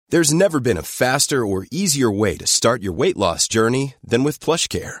There's never been a faster or easier way to start your weight loss journey than with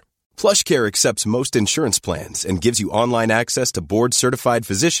PlushCare. PlushCare accepts most insurance plans and gives you online access to board-certified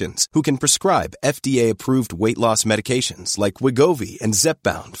physicians who can prescribe FDA-approved weight loss medications like Wegovy and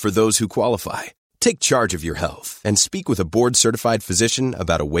Zepbound for those who qualify. Take charge of your health and speak with a board-certified physician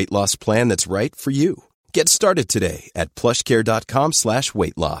about a weight loss plan that's right for you. Get started today at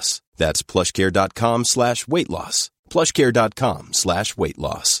plushcare.com/weight loss. That's plushcare.com/weight loss. plushcare.com/weight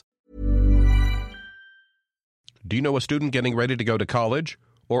loss. Do you know a student getting ready to go to college?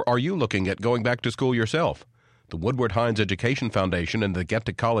 Or are you looking at going back to school yourself? The Woodward Hines Education Foundation and the Get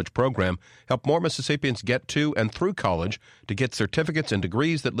to College program help more Mississippians get to and through college to get certificates and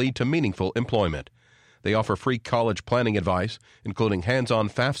degrees that lead to meaningful employment. They offer free college planning advice, including hands-on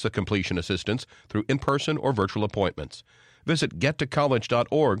FAFSA completion assistance through in-person or virtual appointments. Visit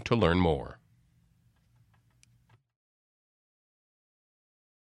gettocollege.org to learn more.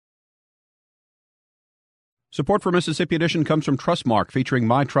 Support for Mississippi Edition comes from Trustmark, featuring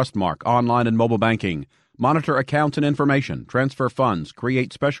My Trustmark, online and mobile banking. Monitor accounts and information, transfer funds,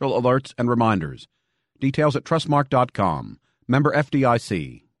 create special alerts and reminders. Details at trustmark.com. Member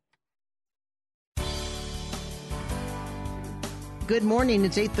FDIC. Good morning.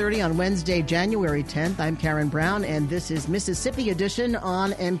 It's 8:30 on Wednesday, January 10th. I'm Karen Brown, and this is Mississippi Edition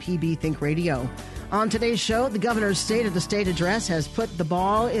on MPB Think Radio. On today's show, the governor's State of the State address has put the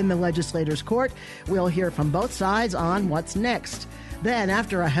ball in the legislator's court. We'll hear from both sides on what's next. Then,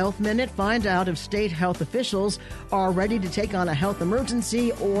 after a health minute, find out if state health officials are ready to take on a health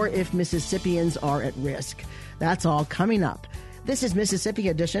emergency or if Mississippians are at risk. That's all coming up. This is Mississippi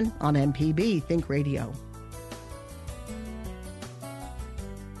Edition on MPB Think Radio.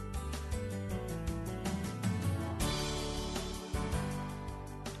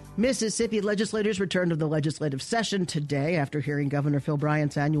 Mississippi legislators returned to the legislative session today after hearing Governor Phil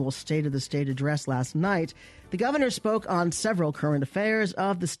Bryant's annual State of the State address last night. The governor spoke on several current affairs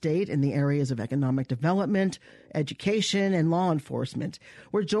of the state in the areas of economic development, education, and law enforcement.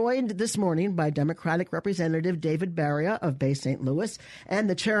 We're joined this morning by Democratic Representative David Baria of Bay St. Louis and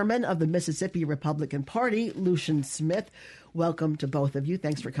the chairman of the Mississippi Republican Party, Lucian Smith. Welcome to both of you.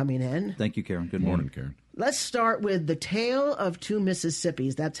 Thanks for coming in. Thank you, Karen. Good morning, Karen. Let's start with the tale of two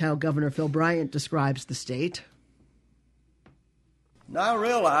Mississippis. That's how Governor Phil Bryant describes the state. Now I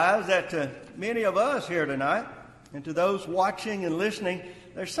realize that to many of us here tonight, and to those watching and listening,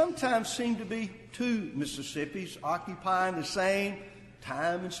 there sometimes seem to be two Mississippis occupying the same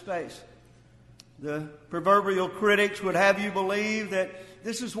time and space. The proverbial critics would have you believe that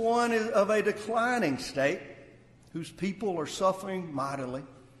this is one of a declining state whose people are suffering mightily.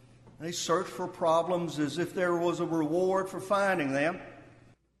 They search for problems as if there was a reward for finding them.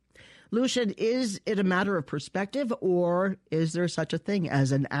 Lucian, is it a matter of perspective, or is there such a thing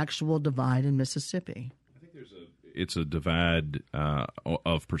as an actual divide in Mississippi? I think it's a divide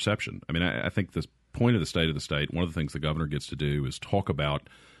of perception. I mean, I think the point of the State of the State, one of the things the governor gets to do is talk about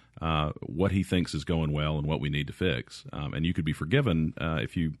what he thinks is going well and what we need to fix. And you could be forgiven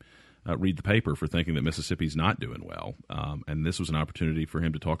if you read the paper for thinking that Mississippi's not doing well. And this was an opportunity for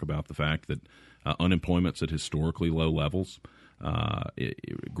him to talk about the fact that unemployment's at historically low levels.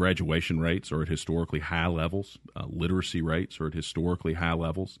 Graduation rates are at historically high levels. Literacy rates are at historically high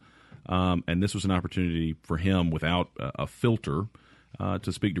levels. And this was an opportunity for him, without a filter,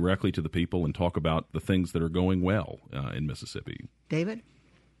 to speak directly to the people and talk about the things that are going well in Mississippi. David?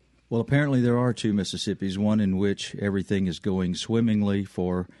 Well, apparently there are two Mississippis, one in which everything is going swimmingly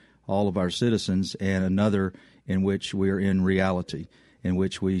for all of our citizens, and another in which we're in reality, in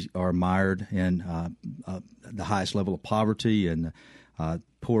which we are mired in the highest level of poverty and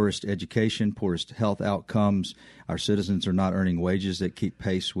poorest education, poorest health outcomes. Our citizens are not earning wages that keep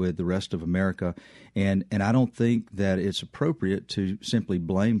pace with the rest of America. And I don't think that it's appropriate to simply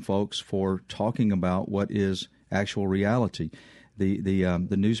blame folks for talking about what is actual reality.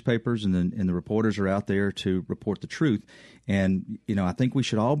 The newspapers and the reporters are out there to report the truth. And, I think we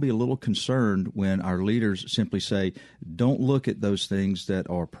should all be a little concerned when our leaders simply say, don't look at those things that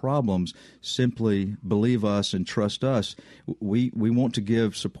are problems, simply believe us and trust us. We want to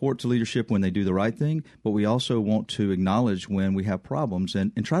give support to leadership when they do the right thing, but we also want to acknowledge when we have problems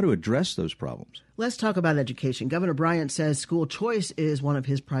and try to address those problems. Let's talk about education. Governor Bryant says school choice is one of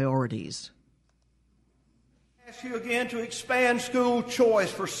his priorities. I ask you again to expand school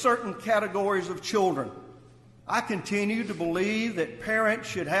choice for certain categories of children. I continue to believe that parents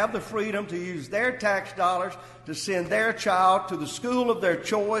should have the freedom to use their tax dollars to send their child to the school of their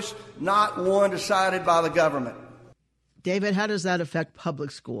choice, not one decided by the government. David, how does that affect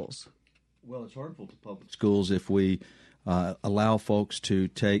public schools? Well, it's harmful to public schools if we allow folks to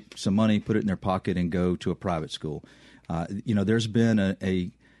take some money, put it in their pocket, and go to a private school. There's been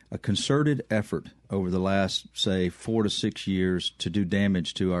a concerted effort over the last, say, 4 to 6 years to do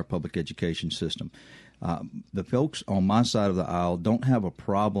damage to our public education system. The folks on my side of the aisle don't have a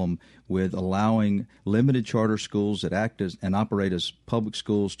problem with allowing limited charter schools that act as and operate as public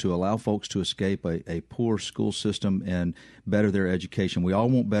schools to allow folks to escape a poor school system and better their education. We all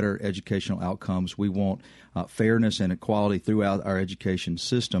want better educational outcomes. We want fairness and equality throughout our education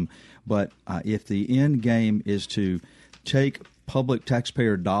system. But if the end game is to take public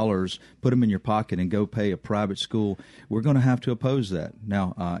taxpayer dollars, put them in your pocket, and go pay a private school, we're going to have to oppose that.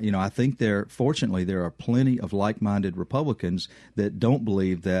 Now, I think fortunately, there are plenty of like-minded Republicans that don't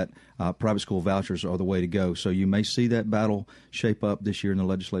believe that private school vouchers are the way to go. So you may see that battle shape up this year in the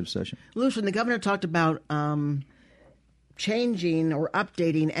legislative session. Lucian, the governor talked about changing or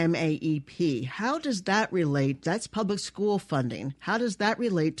updating MAEP. How does that relate? That's public school funding. How does that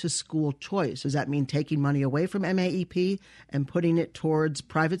relate to school choice? Does that mean taking money away from MAEP and putting it towards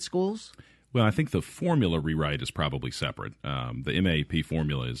private schools? Well, I think the formula rewrite is probably separate. The MAEP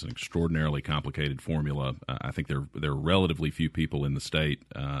formula is an extraordinarily complicated formula. I think there are relatively few people in the state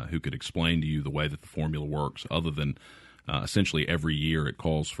who could explain to you the way that the formula works, other than essentially every year it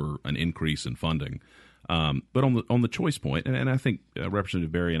calls for an increase in funding. But on the choice point, and I think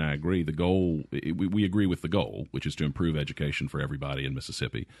Representative Berry and I agree, the goal, we agree with the goal, which is to improve education for everybody in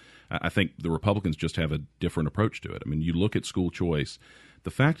Mississippi. I think the Republicans just have a different approach to it. I mean, you look at school choice.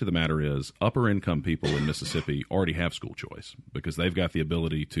 The fact of the matter is upper-income people in Mississippi already have school choice because they've got the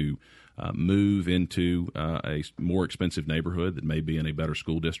ability to move into a more expensive neighborhood that may be in a better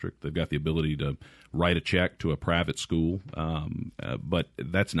school district. They've got the ability to write a check to a private school, but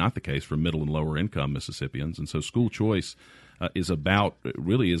that's not the case for middle and lower-income Mississippians. And so school choice is about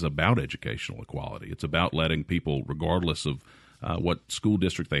educational equality. It's about letting people, regardless of what school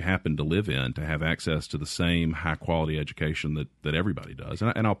district they happen to live in, to have access to the same high-quality education that everybody does.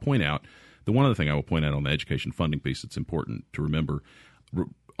 And I'll point out, the one other thing I will point out on the education funding piece that's important to remember,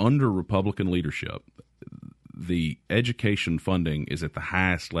 under Republican leadership, the education funding is at the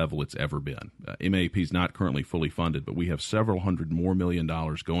highest level it's ever been. MAEP is not currently fully funded, but we have several hundred more $1 million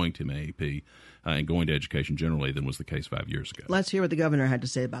going to MAEP and going to education generally than was the case 5 years ago. Let's hear what the governor had to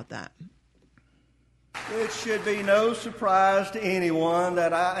say about that. It should be no surprise to anyone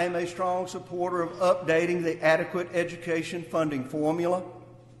that I am a strong supporter of updating the adequate education funding formula.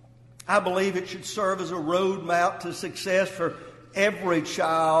 I believe it should serve as a roadmap to success for every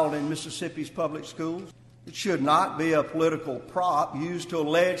child in Mississippi's public schools. It should not be a political prop used to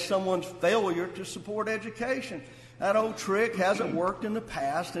allege someone's failure to support education. That old trick hasn't worked in the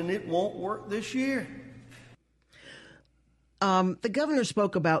past, and it won't work this year. The governor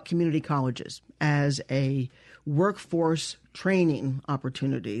spoke about community colleges as a workforce training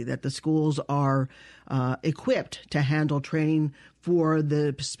opportunity, that the schools are equipped to handle training for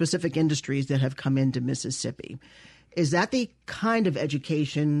the specific industries that have come into Mississippi. Is that the kind of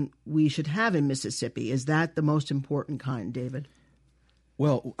education we should have in Mississippi? Is that the most important kind, David?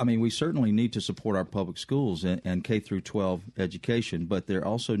 Well, I mean, we certainly need to support our public schools and K through 12 education, but there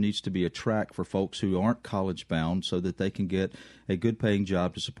also needs to be a track for folks who aren't college bound so that they can get a good paying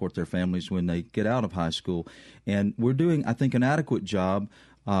job to support their families when they get out of high school. And we're doing, I think, an adequate job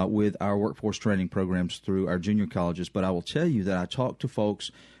with our workforce training programs through our junior colleges. But I will tell you that I talk to folks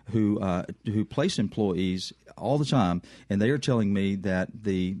who place employees all the time, and they are telling me that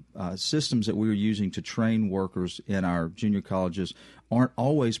the systems that we're using to train workers in our junior colleges aren't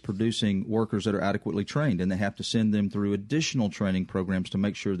always producing workers that are adequately trained, and they have to send them through additional training programs to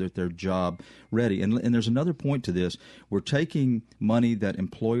make sure that they're job ready. And there's another point to this. We're taking money that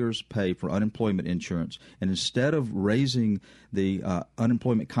employers pay for unemployment insurance, and instead of raising the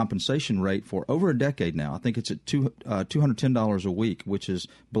unemployment compensation rate for over a decade now, I think it's at $210 a week, which is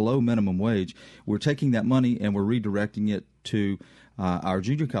below minimum wage, we're taking that money and we're redirecting it to our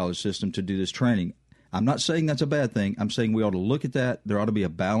junior college system to do this training. I'm not saying that's a bad thing. I'm saying we ought to look at that. There ought to be a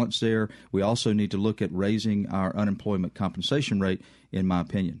balance there. We also need to look at raising our unemployment compensation rate, in my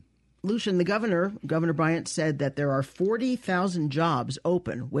opinion. Lucian, the Governor Bryant, said that there are 40,000 jobs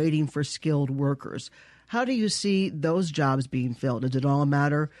open waiting for skilled workers. How do you see those jobs being filled? Is it all a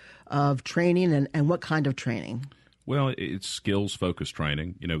matter of training, and what kind of training? Well, it's skills-focused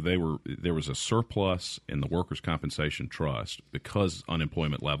training. You know, there was a surplus in the Workers' Compensation Trust because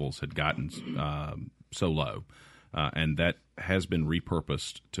unemployment levels had gotten so low, and that has been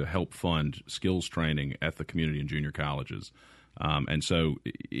repurposed to help fund skills training at the community and junior colleges. And so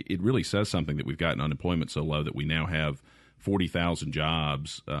it really says something that we've gotten unemployment so low that we now have 40,000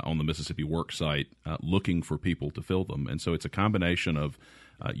 jobs on the Mississippi work site looking for people to fill them. And so it's a combination of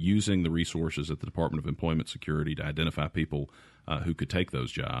using the resources at the Department of Employment Security to identify people who could take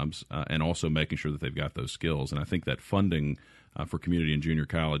those jobs and also making sure that they've got those skills. And I think that funding for community and junior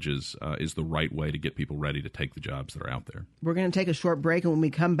colleges is the right way to get people ready to take the jobs that are out there. We're going to take a short break, and when we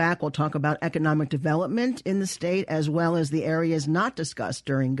come back, we'll talk about economic development in the state as well as the areas not discussed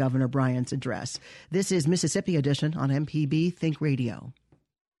during Governor Bryant's address. This is Mississippi Edition on MPB Think Radio.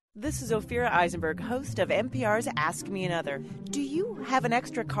 This is Ophira Eisenberg, host of NPR's Ask Me Another. Do you have an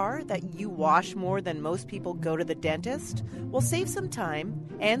extra car that you wash more than most people go to the dentist? Well, save some time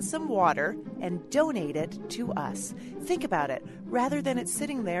and some water and donate it to us. Think about it. Rather than it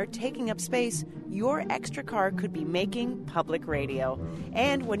sitting there taking up space, your extra car could be making public radio.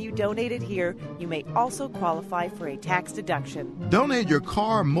 And when you donate it here, you may also qualify for a tax deduction. Donate your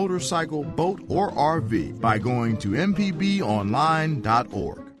car, motorcycle, boat, or RV by going to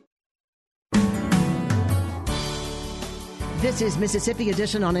mpbonline.org. This is Mississippi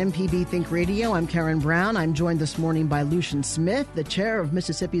Edition on MPB Think Radio. I'm Karen Brown. I'm joined this morning by Lucian Smith, the chair of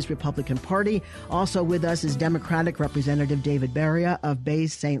Mississippi's Republican Party. Also with us is Democratic Representative David Beria of Bay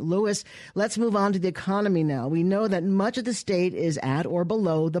St. Louis. Let's move on to the economy now. We know that much of the state is at or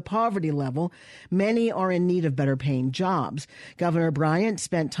below the poverty level. Many are in need of better paying jobs. Governor Bryant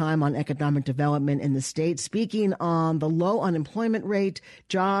spent time on economic development in the state, speaking on the low unemployment rate,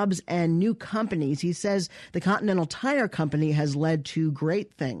 jobs, and new companies. He says the Continental Tire Company has led to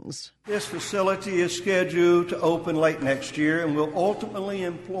great things. This facility is scheduled to open late next year and will ultimately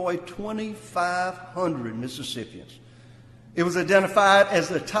employ 2,500 Mississippians. It was identified as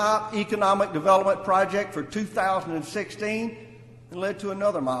the top economic development project for 2016 and led to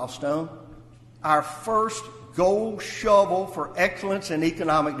another milestone, our first gold shovel for excellence in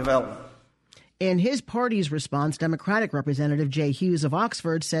economic development. In his party's response, Democratic Representative Jay Hughes of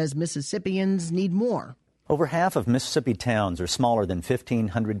Oxford says Mississippians need more. Over half of Mississippi towns are smaller than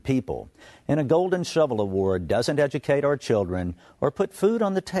 1,500 people, and a Golden Shovel Award doesn't educate our children or put food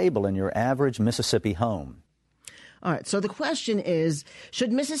on the table in your average Mississippi home. All right, so the question is,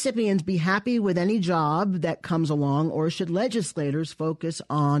 should Mississippians be happy with any job that comes along, or should legislators focus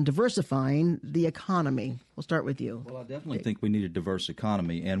on diversifying the economy? We'll start with you. Well, I definitely think we need a diverse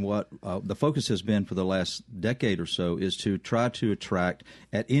economy, and what the focus has been for the last decade or so is to try to attract,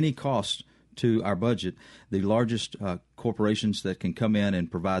 at any cost to our budget, the largest corporations that can come in and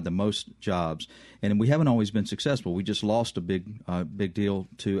provide the most jobs. And we haven't always been successful. We just lost a big deal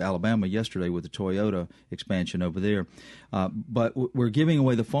to Alabama yesterday with the Toyota expansion over there. But we're giving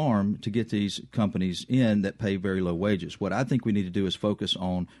away the farm to get these companies in that pay very low wages. What I think we need to do is focus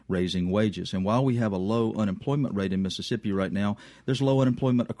on raising wages. And while we have a low unemployment rate in Mississippi right now, there's low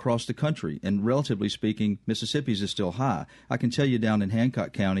unemployment across the country. And relatively speaking, Mississippi's is still high. I can tell you down in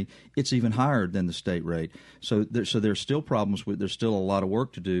Hancock County, it's even higher than the state rate. So there's still problems with, there's still a lot of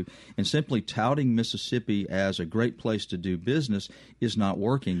work to do. And simply touting Mississippi as a great place to do business is not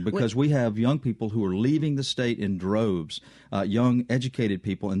working, because we have young people who are leaving the state in droves, young educated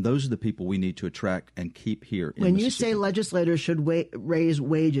people, and those are the people we need to attract and keep here in When Mississippi. you say legislators should raise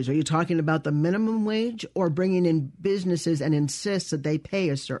wages, are you talking about the minimum wage or bringing in businesses and insist that they pay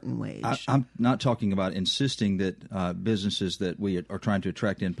a certain wage? I'm not talking about insisting that businesses that we are trying to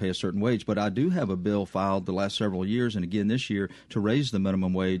attract in pay a certain wage, but I do have a bill filed the last several years and again this year to raise the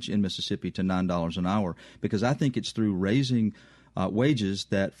minimum wage in Mississippi to $9 an hour, because I think it's through raising wages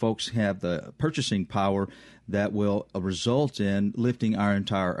that folks have the purchasing power that will result in lifting our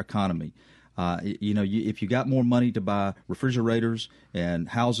entire economy. If you got more money to buy refrigerators and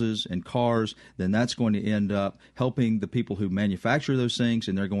houses and cars, then that's going to end up helping the people who manufacture those things,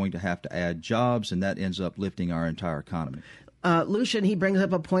 and they're going to have to add jobs, and that ends up lifting our entire economy. Lucian, he brings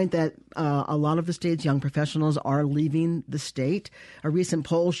up a point that a lot of the state's young professionals are leaving the state. A recent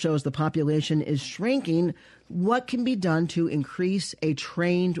poll shows the population is shrinking. What can be done to increase a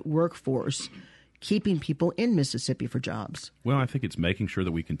trained workforce, keeping people in Mississippi for jobs? Well, I think it's making sure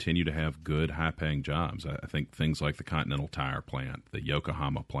that we continue to have good, high-paying jobs. I think things like the Continental Tire plant, the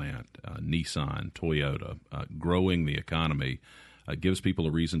Yokohama plant, Nissan, Toyota, growing the economy gives people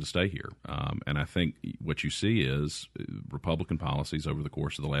a reason to stay here. And I think what you see is Republican policies over the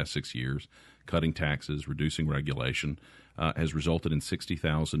course of the last 6 years, cutting taxes, reducing regulation, has resulted in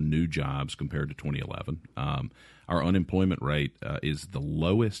 60,000 new jobs compared to 2011. Our unemployment rate is the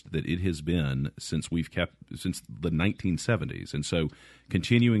lowest that it has been since the 1970s. And so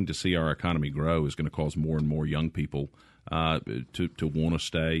continuing to see our economy grow is going to cause more and more young people to want to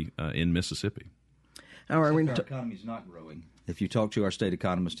stay in Mississippi. Our economy is not growing. If you talk to our state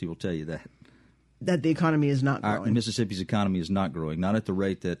economist, he will tell you that. That the economy is not growing. Mississippi's economy is not growing, not at the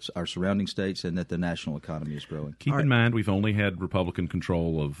rate that our surrounding states and that the national economy is growing. Keep in mind, we've only had Republican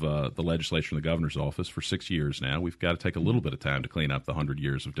control of the legislature and the governor's office for 6 years now. We've got to take a little bit of time to clean up the 100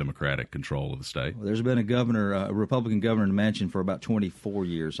 years of Democratic control of the state. Well, there's been a Republican governor in the mansion for about 24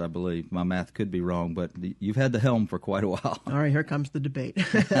 years, I believe. My math could be wrong, but you've had the helm for quite a while. All right, here comes the debate.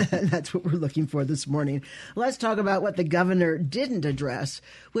 That's what we're looking for this morning. Let's talk about what the governor didn't address,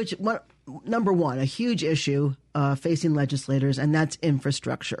 which number one, a huge issue facing legislators, and that's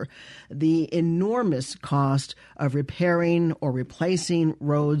infrastructure. The enormous cost of repairing or replacing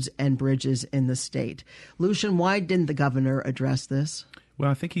roads and bridges in the state. Lucian, why didn't the governor address this? Well,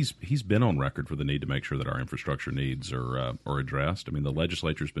 I think he's been on record for the need to make sure that our infrastructure needs are addressed. I mean, the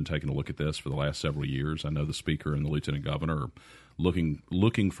legislature's been taking a look at this for the last several years. I know the speaker and the lieutenant governor are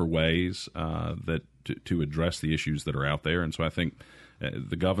looking for ways to address the issues that are out there, and so I think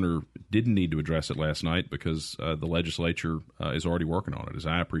the governor didn't need to address it last night because the legislature is already working on it. As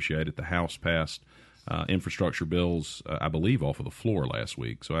I appreciate it, the House passed infrastructure bills, I believe, off of the floor last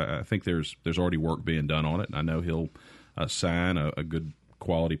week. So I think there's already work being done on it, and I know he'll sign a good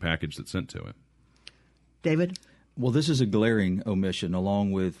quality package that's sent to him. David? Well, this is a glaring omission,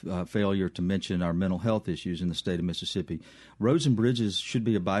 along with failure to mention our mental health issues in the state of Mississippi. Roads and bridges should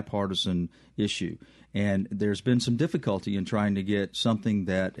be a bipartisan issue, and there's been some difficulty in trying to get something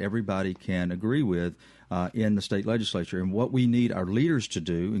that everybody can agree with in the state legislature. And what we need our leaders to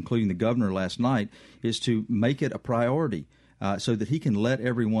do, including the governor last night, is to make it a priority. So that he can let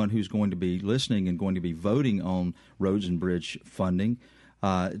everyone who's going to be listening and going to be voting on roads and bridge funding,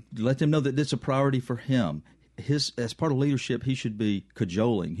 let them know that it's a priority for him. As part of leadership, he should be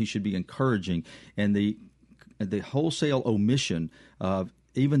cajoling, he should be encouraging, and the wholesale omission of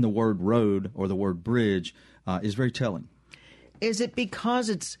even the word road or the word bridge is very telling. Is it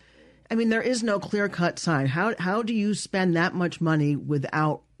because there is no clear-cut sign. How do you spend that much money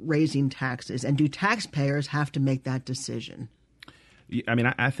without raising taxes? And do taxpayers have to make that decision? I mean,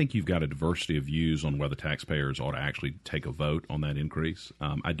 I think you've got a diversity of views on whether taxpayers ought to actually take a vote on that increase.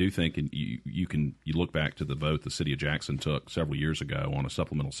 I do think you look back to the vote the city of Jackson took several years ago on a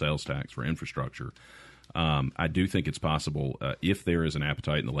supplemental sales tax for infrastructure. I do think it's possible, if there is an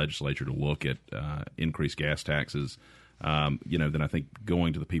appetite in the legislature to look at increased gas taxes, then I think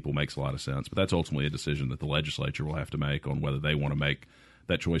going to the people makes a lot of sense. But that's ultimately a decision that the legislature will have to make on whether they want to make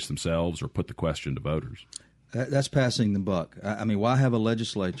that choice themselves or put the question to voters. That's passing the buck. I mean, why have a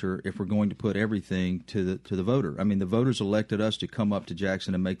legislature if we're going to put everything to the voter? I mean, the voters elected us to come up to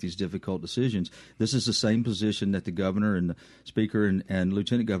Jackson and make these difficult decisions. This is the same position that the governor and the speaker and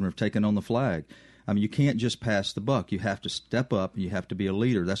lieutenant governor have taken on the flag. I mean, you can't just pass the buck. You have to step up and you have to be a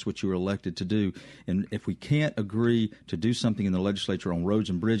leader. That's what you were elected to do. And if we can't agree to do something in the legislature on roads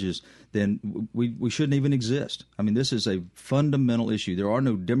and bridges, then we shouldn't even exist. I mean, this is a fundamental issue. There are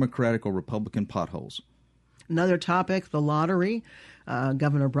no Democratic or Republican potholes. Another topic, the lottery.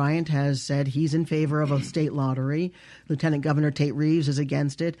 Governor Bryant has said he's in favor of a state lottery. Lieutenant Governor Tate Reeves is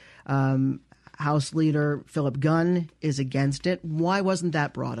against it. House Leader Philip Gunn is against it. Why wasn't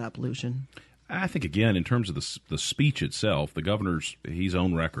that brought up, Lucian? I think, again, in terms of the speech itself, the governor's he's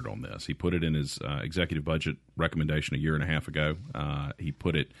on record on this. He put it in his executive budget recommendation a year and a half ago. He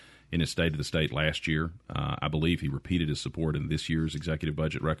put it in his State of the State last year. I believe he repeated his support in this year's executive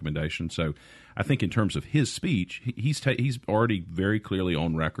budget recommendation. So I think in terms of his speech, he's already very clearly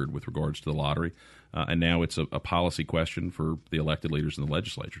on record with regards to the lottery. And now it's a policy question for the elected leaders in the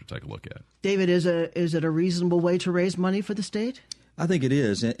legislature to take a look at. David, is it a reasonable way to raise money for the state? I think it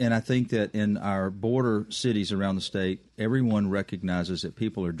is, and I think that in our border cities around the state, everyone recognizes that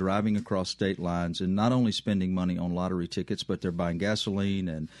people are driving across state lines and not only spending money on lottery tickets, but they're buying gasoline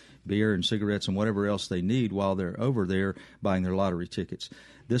and beer and cigarettes and whatever else they need while they're over there buying their lottery tickets.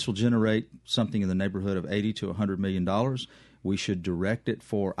 This will generate something in the neighborhood of $80 to $100 million. We should direct it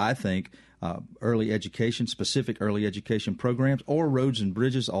for, I think, early education, specific early education programs, or roads and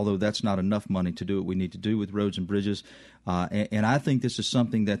bridges, although that's not enough money to do what we need to do with roads and bridges. And I think this is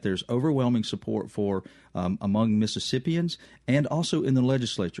something that there's overwhelming support for among Mississippians and also in the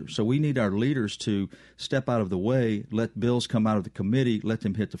legislature. So we need our leaders to step out of the way, let bills come out of the committee, let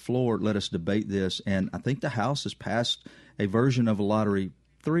them hit the floor, let us debate this. And I think the House has passed a version of a lottery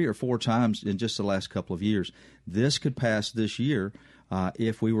 3 or 4 times in just the last couple of years. This could pass this year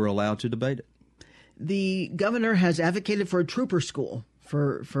if we were allowed to debate it. The governor has advocated for a trooper school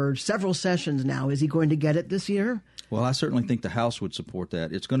for several sessions now. Is he going to get it this year? Well, I certainly think the House would support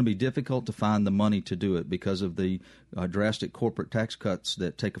that. It's going to be difficult to find the money to do it because of the drastic corporate tax cuts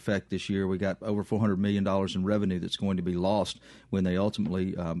that take effect this year. We got over $400 million in revenue that's going to be lost when they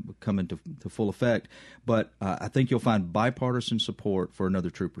ultimately come into full effect. But I think you'll find bipartisan support for another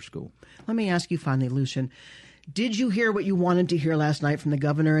trooper school. Let me ask you finally, Lucian, did you hear what you wanted to hear last night from the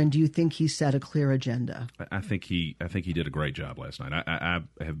governor, and do you think he set a clear agenda? I think he did a great job last night. I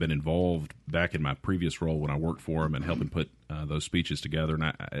have been involved back in my previous role when I worked for him and helping put those speeches together,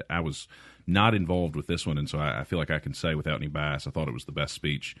 and I was not involved with this one, and so I feel like I can say without any bias, I thought it was the best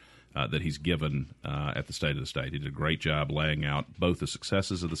speech that he's given at the State of the State. He did a great job laying out both the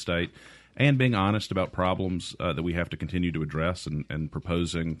successes of the state and being honest about problems that we have to continue to address and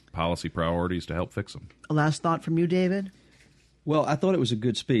proposing policy priorities to help fix them. A last thought from you, David? Well, I thought it was a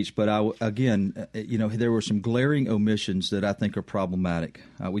good speech, but there were some glaring omissions that I think are problematic.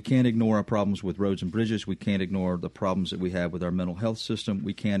 We can't ignore our problems with roads and bridges. We can't ignore the problems that we have with our mental health system.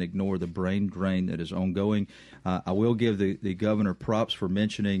 We can't ignore the brain drain that is ongoing. I will give the governor props for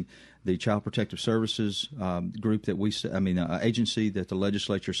mentioning the Child Protective Services group agency that the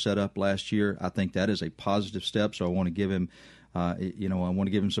legislature set up last year. I think that is a positive step, so I want to give him I want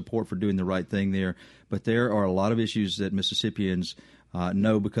to give him support for doing the right thing there. But there are a lot of issues that Mississippians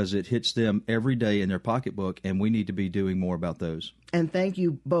know because it hits them every day in their pocketbook, and we need to be doing more about those. And thank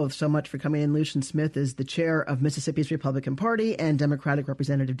you both so much for coming in. Lucian Smith is the chair of Mississippi's Republican Party, and Democratic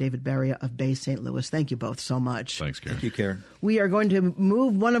Representative David Beria of Bay St. Louis. Thank you both so much. Thanks, Karen. Thank you, Karen. We are going to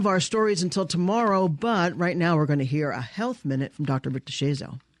move one of our stories until tomorrow, but right now we're going to hear a health minute from Dr. Rick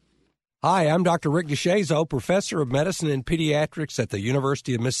DeShazo. Hi, I'm Dr. Rick DeShazo, professor of medicine and pediatrics at the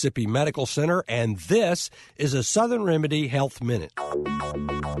University of Mississippi Medical Center, and this is a Southern Remedy Health Minute.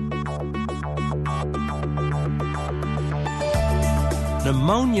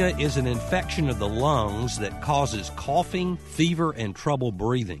 Pneumonia is an infection of the lungs that causes coughing, fever, and trouble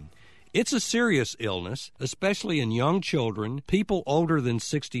breathing. It's a serious illness, especially in young children, people older than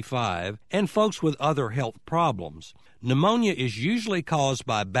 65, and folks with other health problems. Pneumonia is usually caused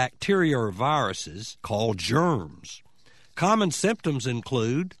by bacteria or viruses called germs. Common symptoms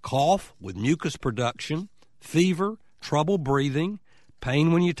include cough with mucus production, fever, trouble breathing,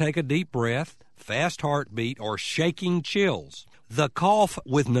 pain when you take a deep breath, fast heartbeat, or shaking chills. The cough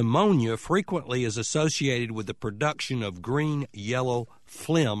with pneumonia frequently is associated with the production of green-yellow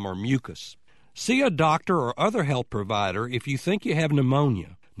phlegm or mucus. See a doctor or other health provider if you think you have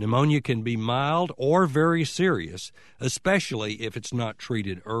pneumonia. Pneumonia can be mild or very serious, especially if it's not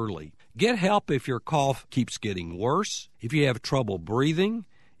treated early. Get help if your cough keeps getting worse, if you have trouble breathing,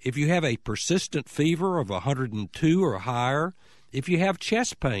 if you have a persistent fever of 102 or higher, if you have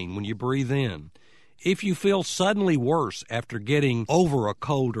chest pain when you breathe in, if you feel suddenly worse after getting over a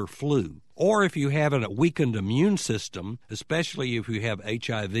cold or flu, or if you have a weakened immune system, especially if you have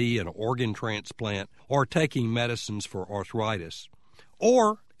HIV, an organ transplant, or taking medicines for arthritis,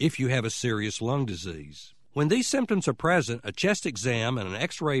 or if you have a serious lung disease. When these symptoms are present, a chest exam and an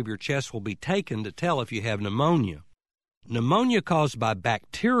x-ray of your chest will be taken to tell if you have pneumonia. Pneumonia caused by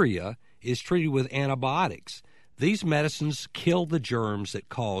bacteria is treated with antibiotics. These medicines kill the germs that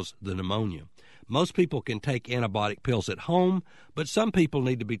cause the pneumonia. Most people can take antibiotic pills at home, but some people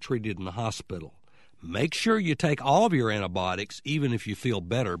need to be treated in the hospital. Make sure you take all of your antibiotics, even if you feel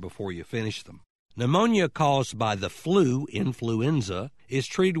better, before you finish them. Pneumonia caused by the flu, influenza, is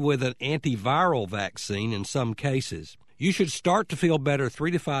treated with an antiviral vaccine in some cases. You should start to feel better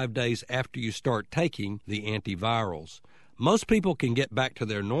 3 to 5 days after you start taking the antivirals. Most people can get back to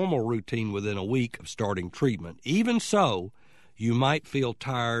their normal routine within a week of starting treatment. Even so, you might feel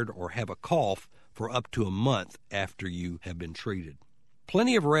tired or have a cough for up to a month after you have been treated.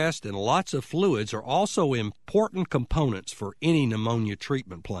 Plenty of rest and lots of fluids are also important components for any pneumonia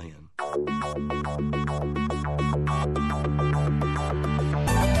treatment plan.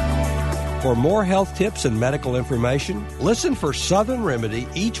 For more health tips and medical information, listen for Southern Remedy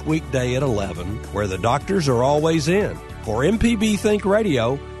each weekday at 11, where the doctors are always in. For MPB Think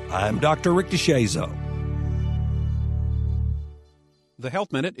Radio, I'm Dr. Rick DeShazo. The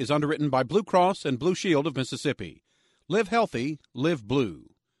Health Minute is underwritten by Blue Cross and Blue Shield of Mississippi. Live healthy, live blue.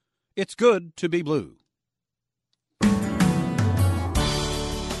 It's good to be blue.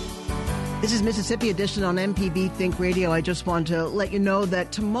 This is Mississippi Edition on MPB Think Radio. I just want to let you know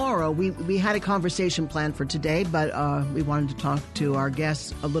that tomorrow, we had a conversation planned for today, but we wanted to talk to our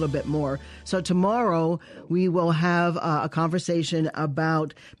guests a little bit more. So tomorrow, we will have a conversation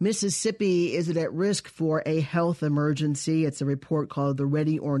about Mississippi. Is it at risk for a health emergency? It's a report called the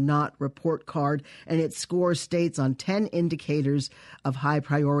Ready or Not Report Card, and it scores states on 10 indicators of high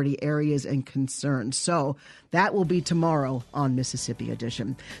priority areas and concerns. So that will be tomorrow on Mississippi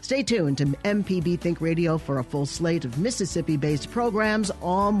Edition. Stay tuned to MPB Think Radio for a full slate of Mississippi-based programs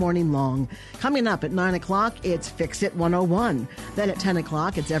all morning long. Coming up at 9 o'clock, it's Fix It 101. Then at 10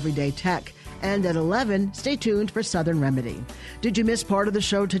 o'clock, it's Everyday Tech. And at 11, stay tuned for Southern Remedy. Did you miss part of the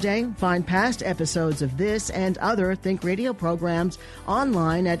show today? Find past episodes of this and other Think Radio programs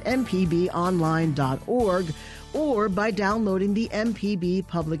online at mpbonline.org or by downloading the MPB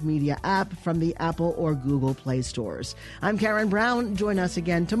Public Media app from the Apple or Google Play stores. I'm Karen Brown. Join us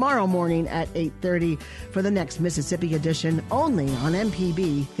again tomorrow morning at 8:30 for the next Mississippi Edition, only on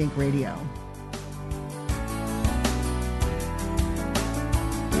MPB Think Radio.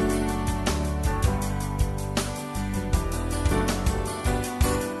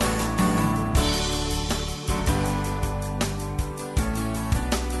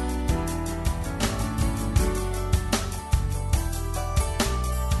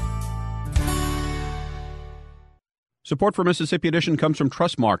 Support for Mississippi Edition comes from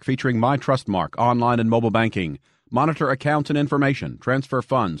Trustmark, featuring My Trustmark online and mobile banking. Monitor accounts and information, transfer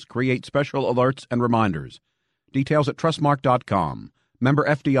funds, create special alerts and reminders. Details at trustmark.com. Member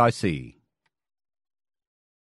FDIC.